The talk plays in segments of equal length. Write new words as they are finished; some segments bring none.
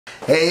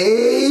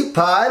Hey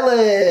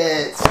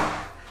pilots,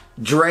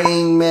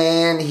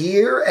 DrainMan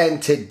here,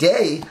 and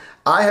today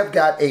I have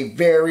got a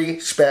very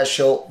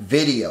special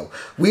video.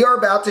 We are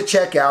about to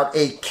check out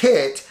a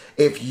kit.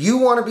 If you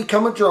want to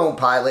become a drone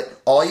pilot,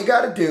 all you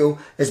got to do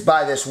is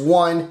buy this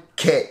one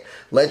kit.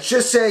 Let's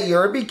just say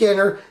you're a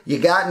beginner, you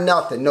got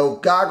nothing, no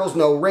goggles,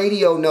 no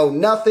radio, no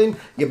nothing.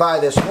 You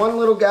buy this one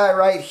little guy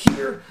right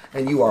here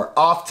and you are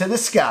off to the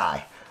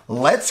sky.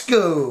 Let's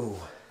go.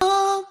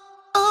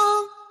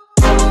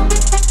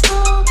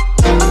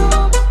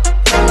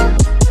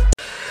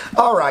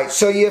 Alright,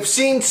 so you've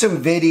seen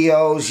some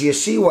videos, you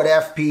see what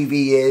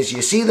FPV is,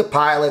 you see the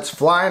pilots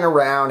flying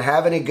around,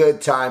 having a good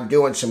time,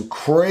 doing some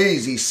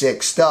crazy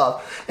sick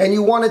stuff, and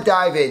you want to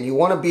dive in, you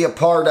want to be a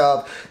part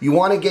of, you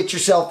want to get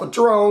yourself a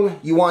drone,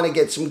 you want to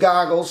get some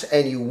goggles,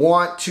 and you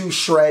want to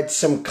shred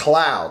some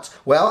clouds.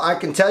 Well, I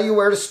can tell you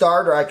where to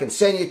start, or I can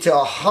send you to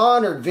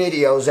 100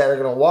 videos that are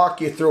going to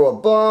walk you through a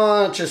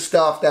bunch of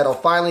stuff that'll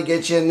finally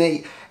get you in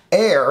the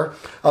air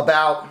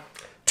about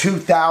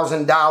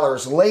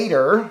 $2,000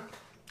 later.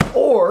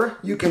 Or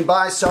you can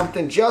buy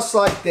something just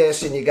like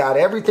this and you got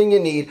everything you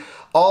need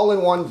all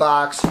in one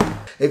box.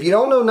 If you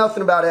don't know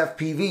nothing about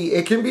FPV,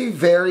 it can be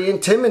very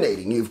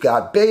intimidating. You've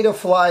got beta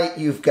flight,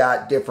 you've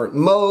got different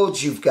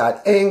modes, you've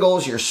got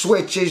angles, your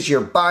switches, your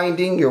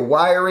binding, your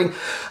wiring.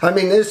 I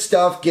mean, this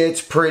stuff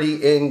gets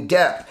pretty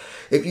in-depth.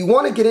 If you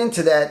want to get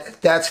into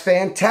that, that's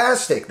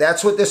fantastic.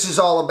 That's what this is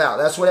all about.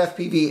 That's what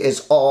FPV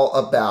is all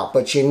about.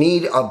 But you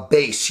need a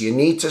base. You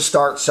need to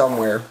start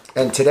somewhere.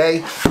 And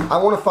today,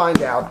 I want to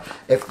find out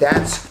if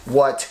that's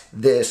what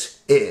this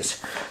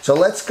is. So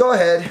let's go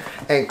ahead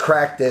and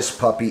crack this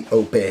puppy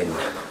open.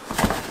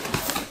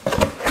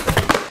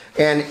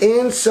 And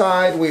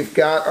inside, we've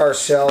got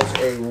ourselves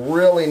a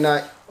really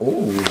nice...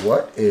 Ooh,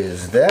 what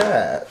is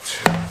that?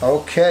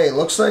 Okay,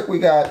 looks like we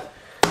got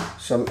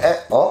some...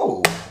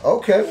 Oh,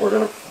 okay, we're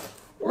gonna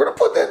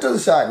put that to the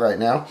side right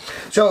now.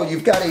 So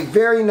you've got a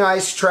very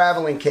nice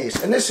traveling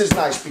case, and this is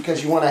nice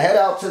because you want to head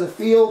out to the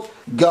field,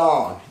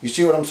 gone. You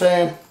see what I'm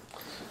saying?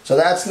 So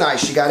that's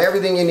nice. You got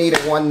everything you need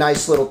in one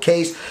nice little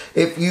case.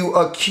 If you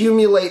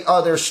accumulate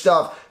other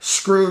stuff,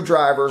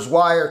 screwdrivers,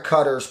 wire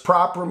cutters,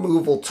 prop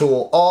removal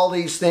tool, all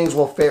these things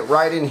will fit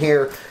right in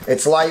here.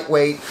 It's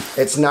lightweight,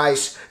 it's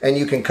nice, and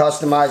you can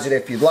customize it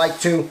if you'd like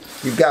to.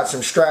 You've got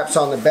some straps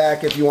on the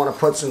back if you want to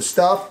put some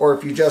stuff, or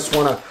if you just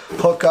want to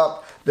hook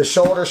up the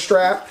shoulder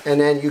strap,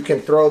 and then you can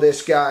throw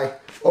this guy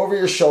over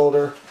your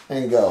shoulder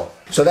and go.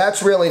 So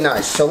that's really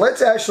nice. So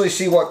let's actually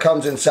see what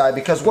comes inside,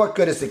 because what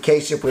good is the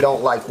case if we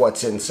don't like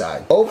what's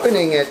inside?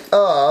 Opening it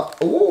up,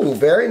 ooh,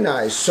 very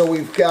nice. So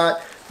we've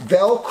got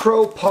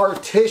Velcro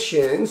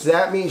partitions.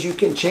 That means you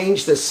can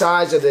change the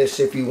size of this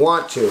if you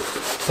want to.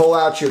 Pull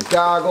out your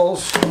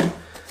goggles,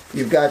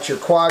 you've got your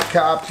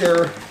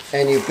quadcopter,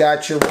 and you've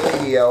got your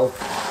radio,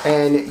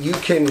 and you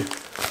can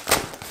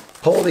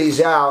pull these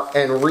out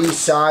and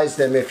resize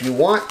them if you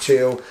want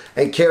to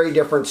and carry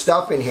different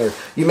stuff in here.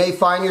 You may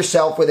find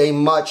yourself with a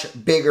much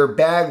bigger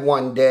bag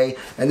one day,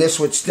 and this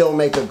would still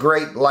make a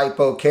great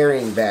lipo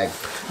carrying bag.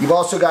 You've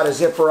also got a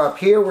zipper up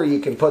here where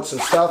you can put some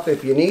stuff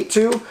if you need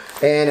to,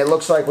 and it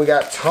looks like we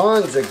got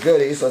tons of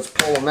goodies. Let's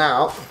pull them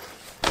out.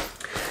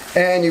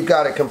 And you've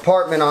got a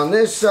compartment on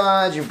this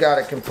side, you've got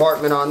a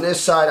compartment on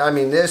this side. I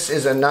mean, this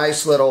is a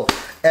nice little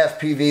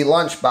FPV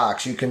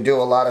lunchbox. You can do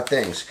a lot of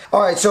things.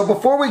 Alright, so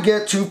before we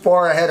get too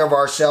far ahead of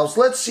ourselves,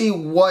 let's see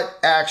what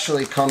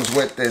actually comes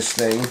with this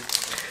thing.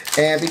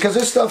 And because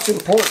this stuff's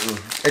important,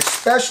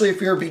 especially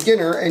if you're a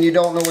beginner and you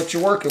don't know what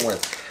you're working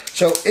with.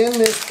 So in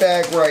this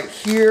bag right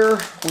here,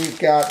 we've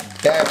got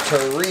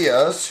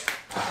batteries.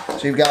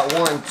 So you've got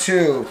 1,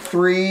 2,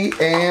 3,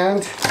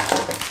 and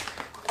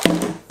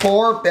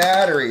 4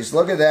 batteries.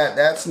 Look at that.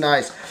 That's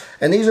nice.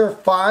 And these are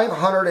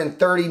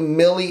 530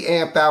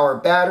 milliamp hour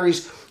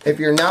batteries. If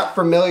you're not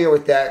familiar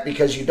with that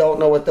because you don't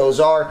know what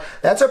those are,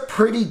 that's a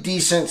pretty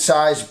decent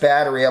sized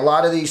battery. A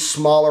lot of these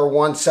smaller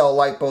one cell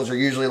lipos are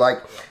usually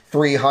like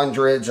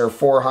 300s or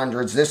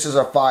 400s. This is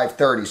a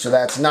 530, so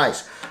that's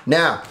nice.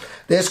 Now,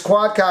 this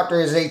quadcopter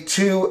is a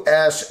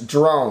 2S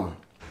drone.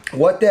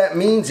 What that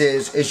means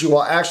is you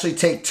will actually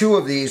take 2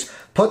 of these,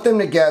 put them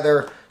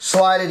together,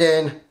 slide it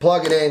in,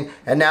 plug it in,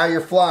 and now you're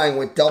flying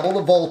with double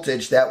the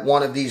voltage that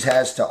one of these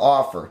has to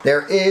offer.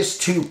 There is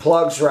 2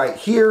 plugs right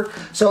here,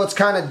 so it's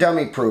kind of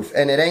dummy proof,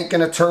 and it ain't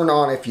gonna turn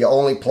on if you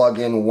only plug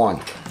in one,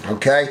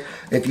 okay?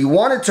 If you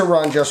wanted to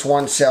run just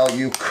one cell,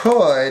 you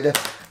could,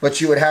 but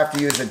you would have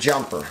to use a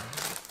jumper.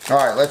 All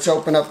right, let's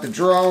open up the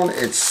drone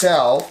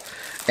itself.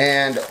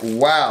 And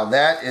wow,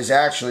 that is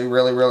actually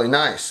really, really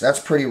nice. That's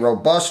pretty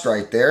robust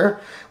right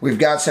there. We've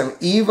got some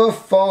EVA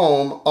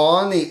foam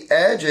on the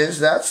edges.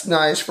 That's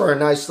nice for a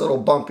nice little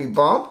bumpy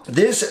bump.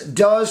 This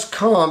does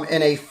come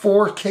in a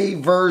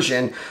 4K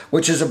version,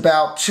 which is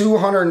about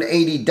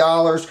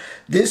 $280.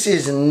 This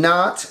is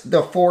not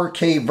the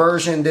 4K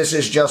version. This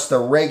is just the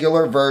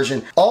regular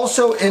version.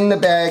 Also in the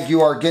bag,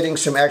 you are getting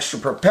some extra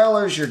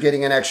propellers. You're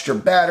getting an extra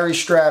battery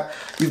strap.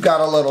 You've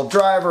got a little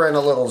driver and a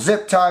little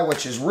zip tie,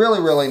 which is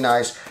really, really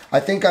nice. I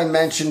think I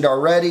mentioned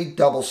already,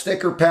 double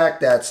sticker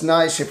pack. That's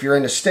nice. If you're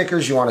into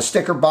stickers, you want a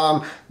sticker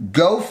bomb,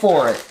 go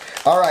for it.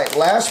 All right,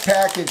 last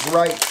package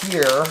right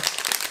here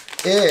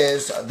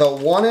is the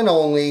one and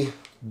only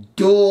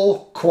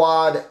dual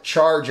quad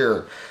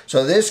charger.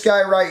 So this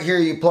guy right here,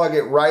 you plug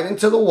it right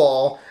into the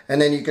wall, and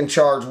then you can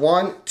charge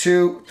 1,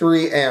 2,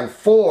 3, and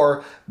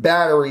 4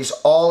 batteries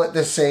all at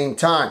the same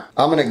time.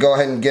 I'm gonna go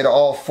ahead and get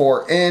all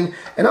 4 in,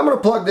 and I'm gonna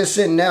plug this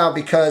in now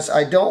because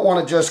I don't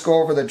wanna just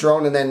go over the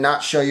drone and then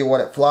not show you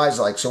what it flies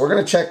like. So we're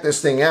gonna check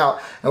this thing out,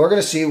 and we're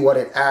gonna see what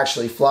it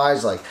actually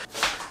flies like.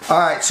 All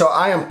right, so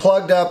I am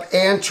plugged up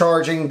and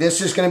charging.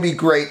 This is gonna be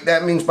great.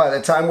 That means by the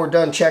time we're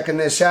done checking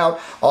this out,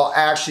 I'll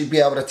actually be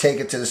able to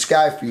take it to the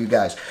sky for you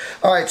guys.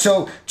 All right,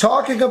 so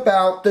talking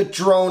about the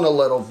drone a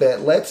little bit,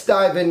 let's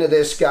dive into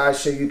this, guys,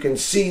 so you can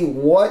see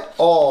what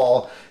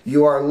all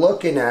you are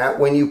looking at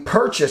when you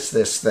purchase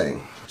this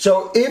thing.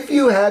 So if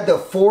you had the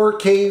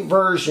 4K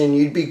version,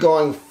 you'd be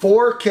going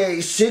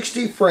 4K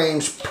 60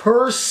 frames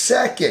per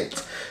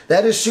second.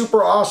 That is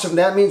super awesome.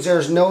 That means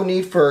there's no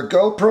need for a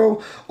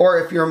GoPro, or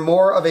if you're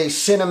more of a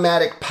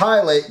cinematic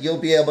pilot, you'll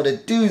be able to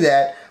do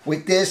that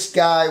with this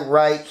guy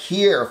right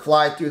here.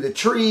 Fly through the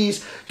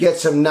trees, get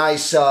some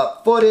nice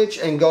footage,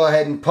 and go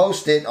ahead and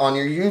post it on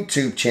your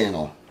YouTube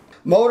channel.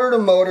 Motor to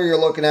motor, you're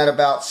looking at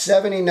about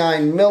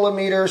 79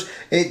 millimeters.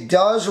 It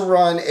does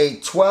run a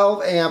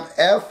 12 amp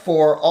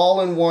F4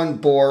 all-in-one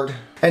board,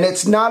 and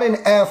it's not an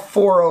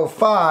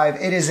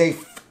F405, it is a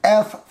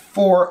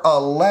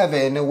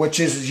F411, which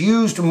is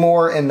used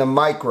more in the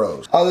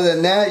micros. Other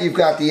than that, you've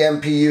got the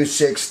MPU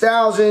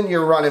 6000,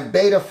 you're running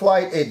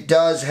Betaflight. It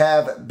does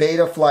have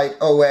Betaflight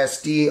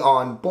OSD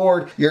on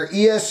board. Your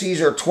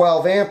ESCs are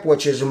 12 amp,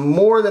 which is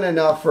more than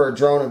enough for a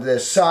drone of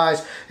this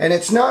size, and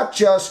it's not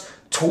just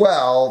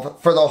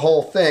 12 for the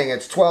whole thing.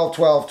 It's 12,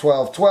 12,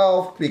 12,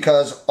 12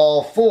 because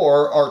all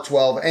 4 are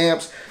 12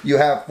 amps. You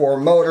have 4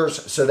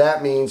 motors, so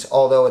that means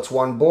although it's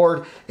one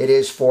board, it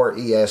is 4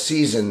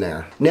 ESCs in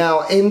there.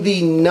 Now in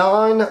the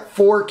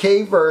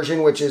non-4K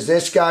version, which is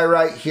this guy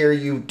right here,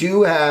 you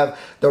do have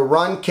the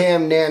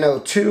RunCam Nano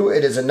 2.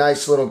 It is a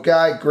nice little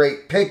guy,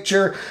 great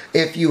picture.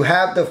 If you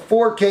have the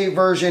 4K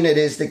version, it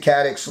is the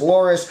Caddx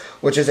Loris,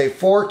 which is a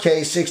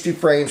 4K 60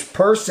 frames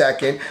per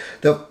second.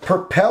 The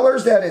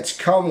propellers that it's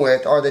come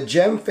with are the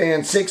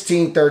GemFan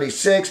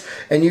 1636,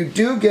 and you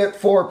do get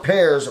 4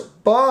 pairs,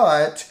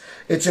 but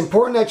it's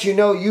important that you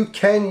know you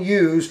can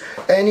use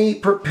any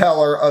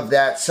propeller of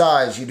that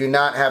size. You do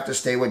not have to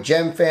stay with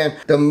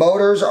GemFan. The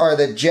motors are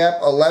the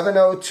JEP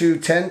 1102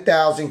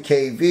 10,000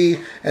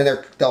 kV, and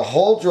the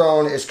whole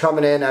drone is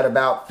coming in at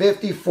about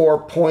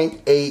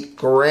 54.8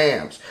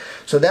 grams.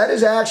 So that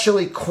is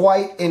actually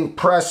quite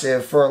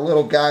impressive for a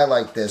little guy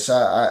like this.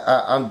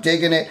 I'm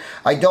digging it.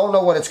 I don't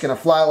know what it's going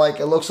to fly like.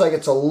 It looks like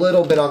it's a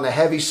little bit on the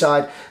heavy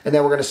side, and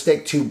then we're going to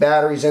stick 2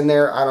 batteries in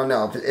there. I don't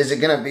know. Is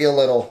it going to be a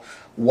little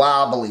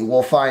wobbly?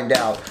 We'll find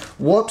out.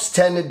 Whoops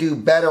tend to do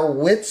better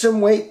with some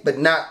weight, but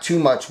not too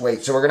much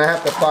weight. So we're going to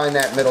have to find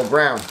that middle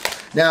ground.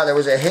 Now, there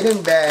was a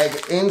hidden bag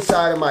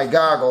inside of my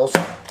goggles,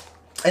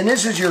 and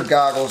this is your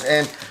goggles.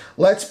 And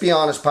let's be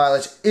honest,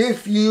 pilots,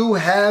 if you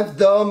have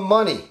the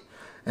money,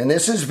 and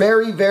this is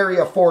very, very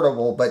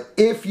affordable, but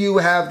if you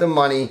have the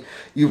money,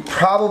 you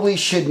probably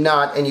should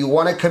not, and you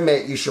want to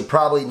commit, you should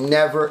probably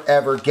never,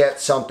 ever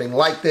get something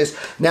like this.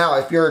 Now,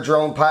 if you're a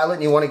drone pilot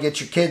and you want to get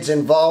your kids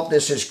involved,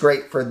 this is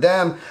great for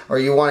them, or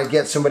you want to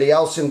get somebody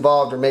else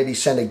involved, or maybe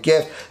send a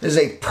gift. This is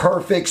a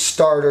perfect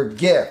starter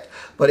gift.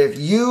 But if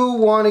you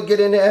want to get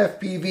into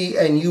FPV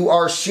and you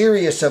are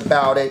serious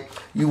about it,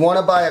 you want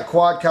to buy a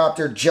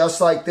quadcopter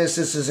just like this.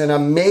 This is an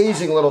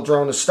amazing little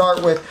drone to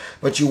start with,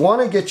 but you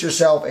want to get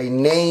yourself a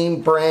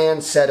name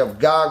brand set of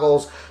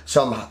goggles,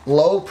 some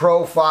low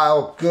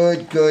profile,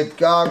 good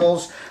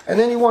goggles, and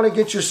then you want to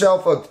get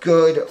yourself a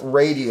good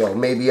radio,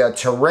 maybe a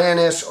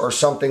Taranis or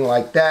something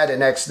like that,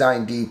 an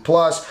X9D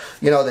Plus.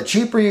 You know, the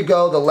cheaper you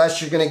go, the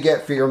less you're going to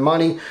get for your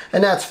money,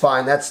 and that's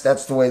fine. That's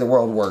the way the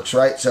world works,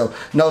 right? So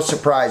no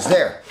surprise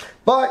there.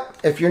 But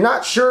if you're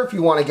not sure if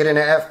you want to get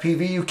into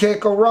FPV, you can't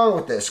go wrong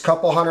with this.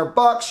 Couple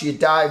 $100, you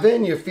dive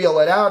in, you feel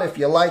it out. If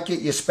you like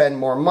it, you spend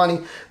more money.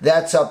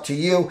 That's up to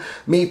you.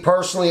 Me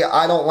personally,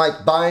 I don't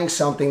like buying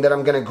something that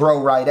I'm going to grow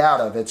right out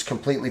of. It's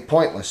completely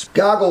pointless.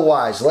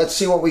 Goggle-wise, let's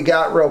see what we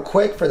got real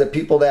quick for the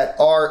people that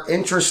are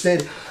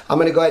interested. I'm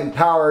going to go ahead and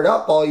power it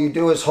up. All you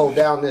do is hold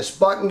down this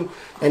button,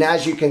 and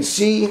as you can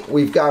see,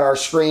 we've got our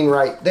screen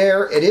right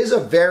there. It is a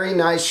very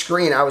nice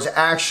screen. I was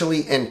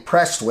actually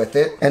impressed with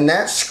it, and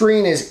that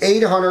screen is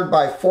 800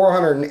 by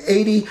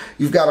 480.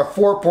 You've got a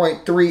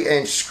 4.3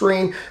 inch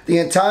screen. The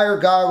entire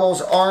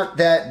goggles aren't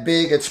that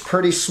big. It's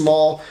pretty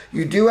small.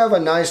 You do have a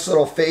nice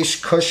little face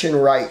cushion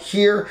right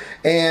here,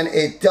 and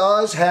it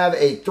does have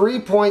a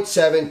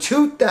 3.7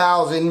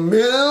 2000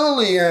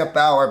 milliamp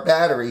hour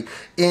battery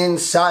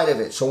inside of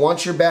it. So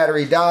once your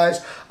battery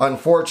dies,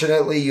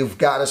 unfortunately, you've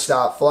got to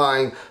stop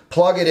flying,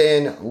 plug it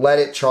in, let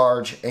it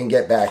charge, and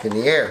get back in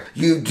the air.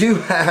 You do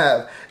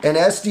have an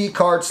SD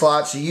card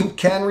slot, so you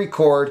can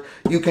record,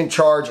 you can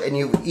charge, and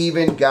you've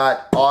even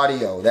got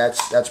audio.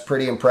 That's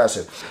pretty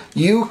impressive.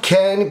 You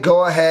can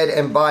go ahead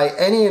and buy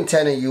any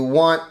antenna you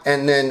want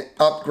and then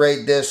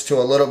upgrade this to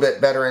a little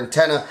bit better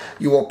antenna.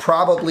 You will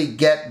probably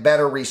get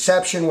better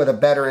reception with a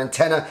better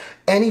antenna.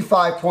 Any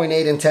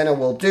 5.8 antenna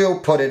will do.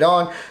 Put it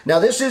on. Now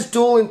this is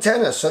dual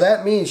antenna, so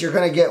that means you're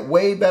going to get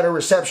way better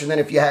reception than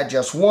if you had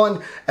just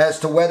one. As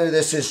to whether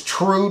this is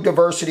true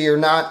diversity or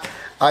not,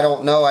 I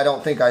don't know. I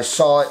don't think I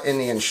saw it in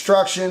the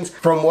instructions.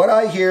 From what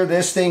I hear,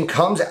 this thing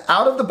comes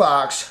out of the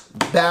box,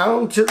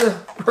 bound to the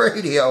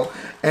radio,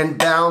 and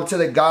bound to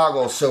the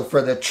goggles. So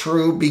for the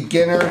true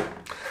beginner,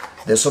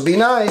 this will be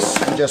nice.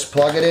 Just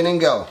plug it in and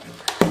go.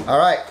 All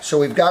right, so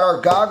we've got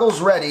our goggles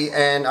ready,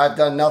 and I've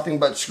done nothing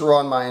but screw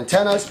on my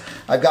antennas.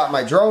 I've got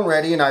my drone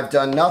ready, and I've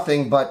done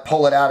nothing but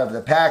pull it out of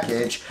the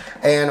package.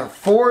 And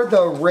for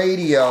the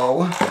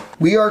radio,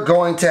 we are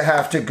going to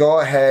have to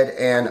go ahead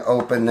and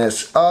open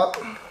this up.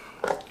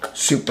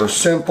 Super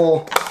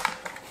simple.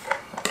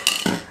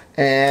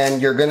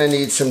 And you're going to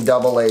need some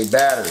AA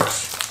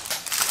batteries.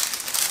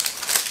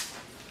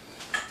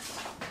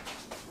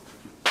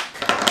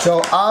 So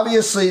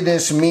obviously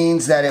this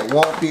means that it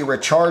won't be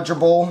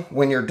rechargeable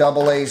when your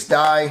AA's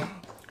die.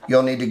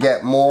 You'll need to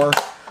get more,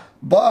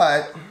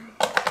 but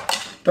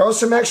throw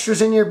some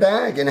extras in your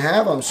bag and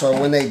have them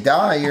so when they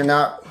die you're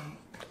not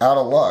out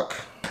of luck.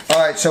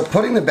 Alright, so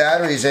putting the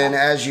batteries in,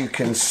 as you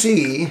can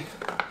see,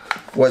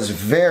 was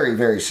very,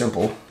 very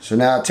simple. So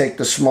now I'll take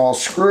the small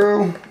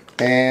screw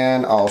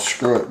and I'll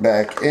screw it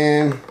back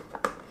in.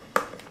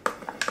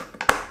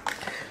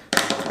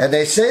 And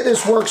they say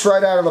this works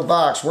right out of the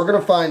box. We're going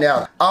to find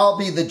out. I'll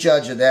be the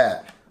judge of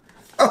that.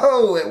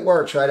 Oh, it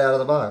works right out of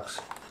the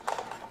box.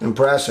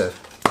 Impressive.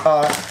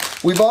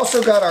 We've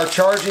also got our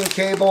charging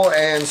cable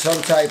and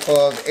some type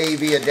of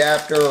AV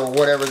adapter or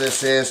whatever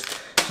this is.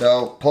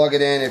 So plug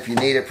it in if you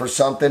need it for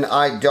something.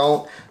 I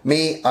don't.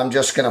 Me, I'm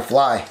just going to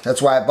fly.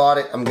 That's why I bought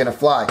it. I'm going to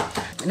fly.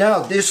 Now,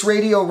 this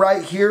radio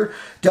right here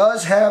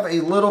does have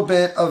a little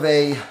bit of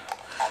a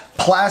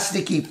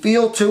plasticky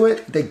feel to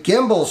it. The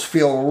gimbals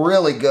feel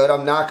really good.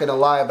 I'm not going to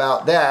lie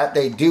about that.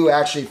 They do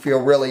actually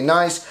feel really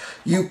nice.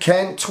 You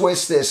can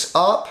twist this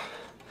up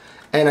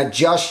and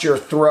adjust your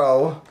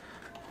throw.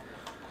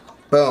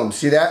 Boom.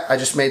 See that? I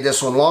just made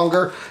this one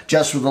longer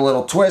just with a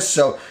little twist.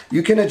 So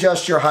you can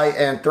adjust your height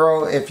and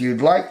throw if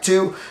you'd like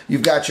to.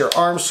 You've got your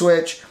arm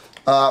switch,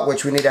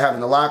 which we need to have in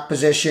the lock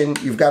position.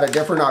 You've got a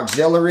different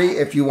auxiliary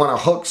if you want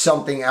to hook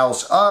something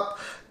else up.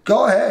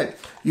 Go ahead.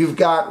 You've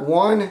got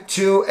 1,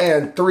 2,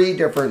 and 3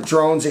 different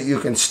drones that you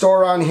can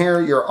store on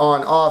here. You're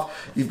on,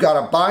 off. You've got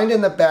a bind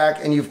in the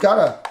back, and you've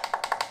got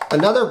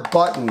another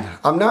button.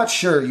 I'm not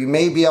sure. You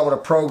may be able to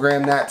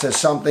program that to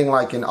something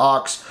like an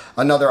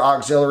another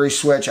auxiliary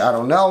switch. I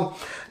don't know.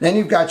 Then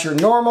you've got your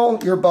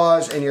normal, your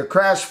buzz, and your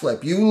crash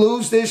flip. You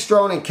lose this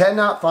drone and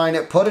cannot find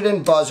it, put it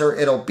in buzzer.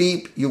 It'll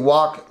beep. You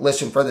walk,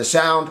 listen for the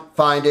sound,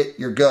 find it,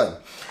 you're good.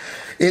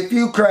 If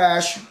you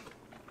crash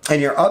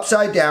and you're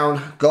upside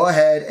down, go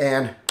ahead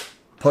and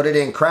put it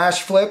in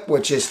crash flip,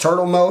 which is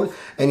turtle mode,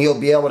 and you'll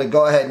be able to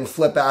go ahead and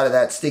flip out of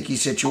that sticky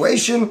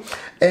situation.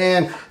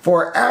 And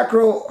for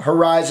acro,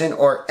 horizon,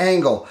 or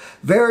angle,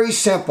 very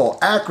simple.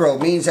 Acro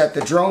means that the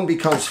drone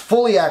becomes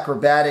fully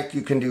acrobatic.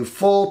 You can do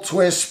full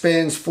twists,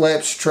 spins,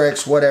 flips,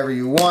 tricks, whatever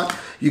you want.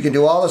 You can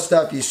do all the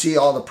stuff you see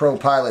all the pro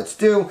pilots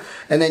do.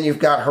 And then you've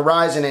got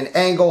horizon and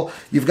angle.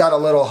 You've got a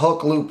little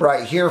hook loop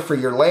right here for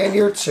your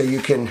lanyard, so you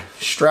can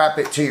strap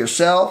it to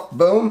yourself.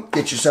 Boom,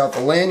 get yourself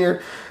a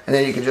lanyard. And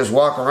then you can just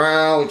walk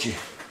around with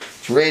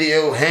your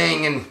radio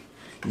hanging.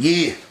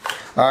 Yeah.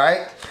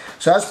 Alright.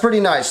 So that's pretty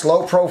nice.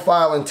 Low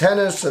profile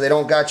antennas so they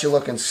don't got you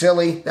looking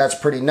silly. That's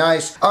pretty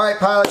nice. Alright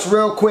pilots,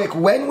 real quick.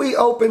 When we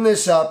open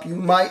this up, you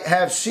might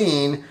have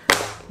seen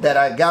that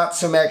I got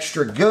some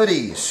extra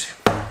goodies.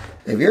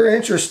 If you're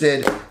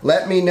interested,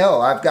 let me know.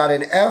 I've got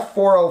an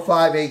F405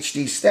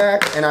 HD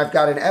stack and I've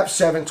got an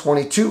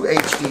F722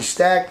 HD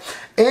stack.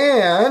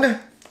 And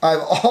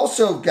I've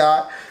also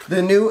got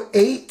the new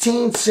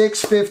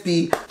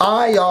 18650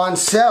 Ion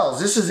cells.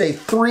 This is a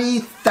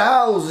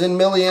 3000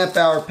 milliamp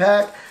hour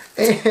pack,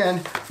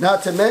 and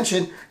not to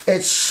mention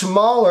it's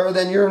smaller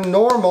than your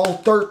normal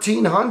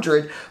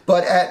 1300,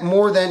 but at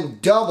more than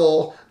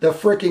double the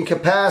freaking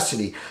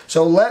capacity.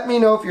 So let me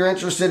know if you're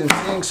interested in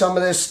seeing some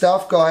of this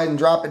stuff. Go ahead and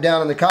drop it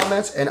down in the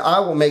comments and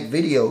I will make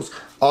videos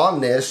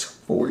on this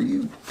for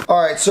you.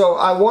 Alright, so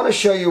I want to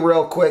show you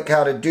real quick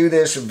how to do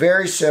this.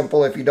 Very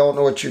simple. If you don't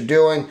know what you're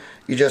doing,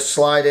 you just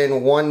slide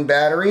in one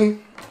battery,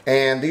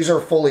 and these are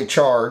fully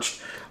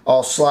charged.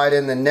 I'll slide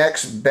in the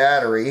next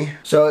battery.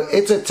 So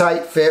it's a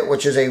tight fit,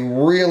 which is a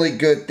really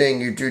good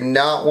thing. You do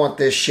not want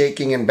this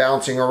shaking and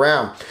bouncing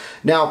around.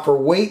 Now for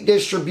weight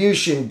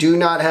distribution, do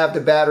not have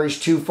the batteries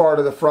too far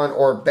to the front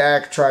or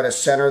back. Try to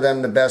center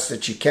them the best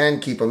that you can,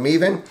 keep them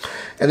even.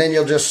 And then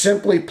you'll just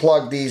simply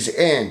plug these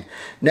in.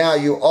 Now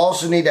you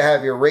also need to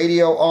have your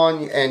radio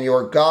on and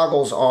your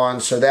goggles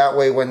on, so that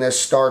way when this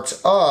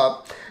starts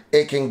up,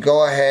 it can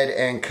go ahead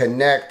and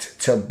connect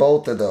to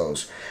both of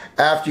those.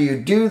 After you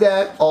do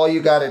that, all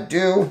you got to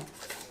do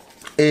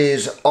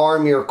is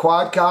arm your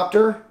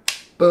quadcopter,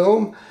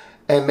 boom,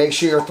 and make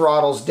sure your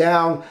throttle's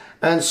down,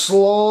 and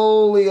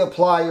slowly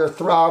apply your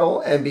throttle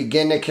and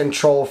begin to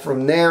control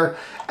from there.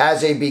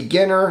 As a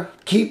beginner,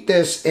 keep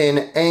this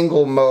in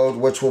angle mode,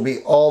 which will be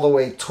all the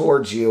way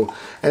towards you.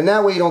 And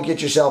that way you don't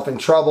get yourself in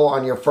trouble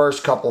on your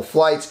first couple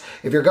flights.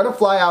 If you're gonna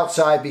fly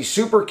outside, be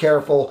super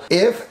careful.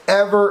 If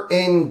ever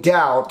in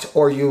doubt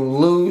or you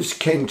lose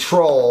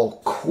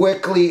control,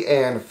 quickly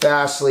and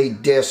fastly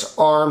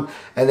disarm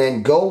and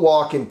then go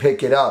walk and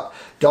pick it up.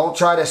 Don't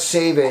try to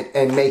save it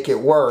and make it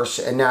worse,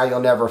 and now you'll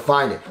never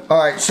find it. All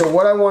right, so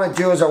what I want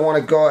to do is I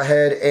want to go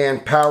ahead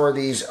and power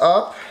these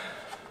up.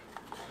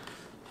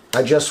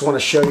 I just want to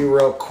show you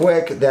real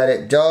quick that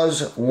it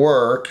does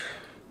work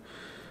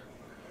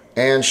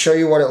and show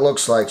you what it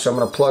looks like. So I'm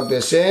going to plug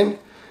this in.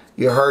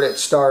 You heard it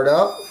start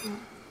up,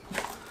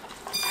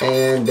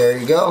 and there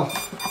you go.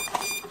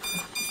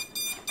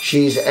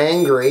 She's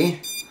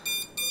angry,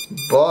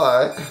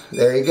 but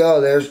there you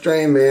go. There's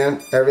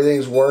DrainMan.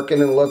 Everything's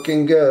working and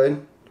looking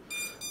good.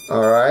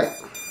 Alright,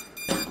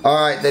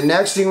 the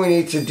next thing we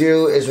need to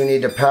do is we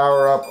need to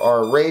power up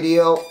our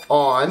radio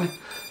on.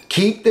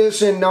 Keep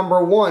this in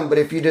number 1, but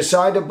if you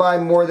decide to buy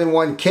more than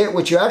one kit,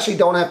 which you actually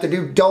don't have to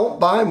do, don't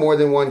buy more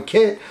than one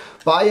kit.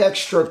 Buy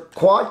extra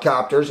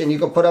quadcopters and you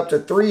can put up to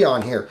 3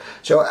 on here.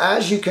 So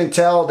as you can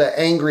tell, the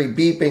angry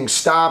beeping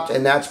stopped,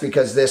 and that's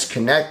because this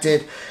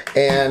connected.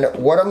 And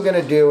what I'm going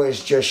to do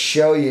is just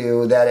show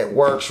you that it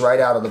works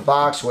right out of the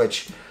box,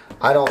 which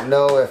I don't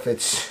know if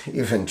it's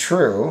even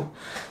true.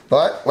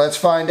 But let's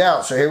find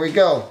out. So here we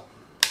go.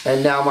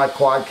 And now my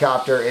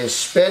quadcopter is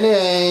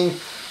spinning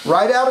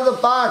right out of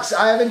the box.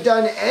 I haven't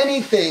done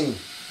anything,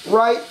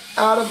 right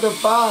out of the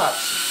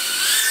box.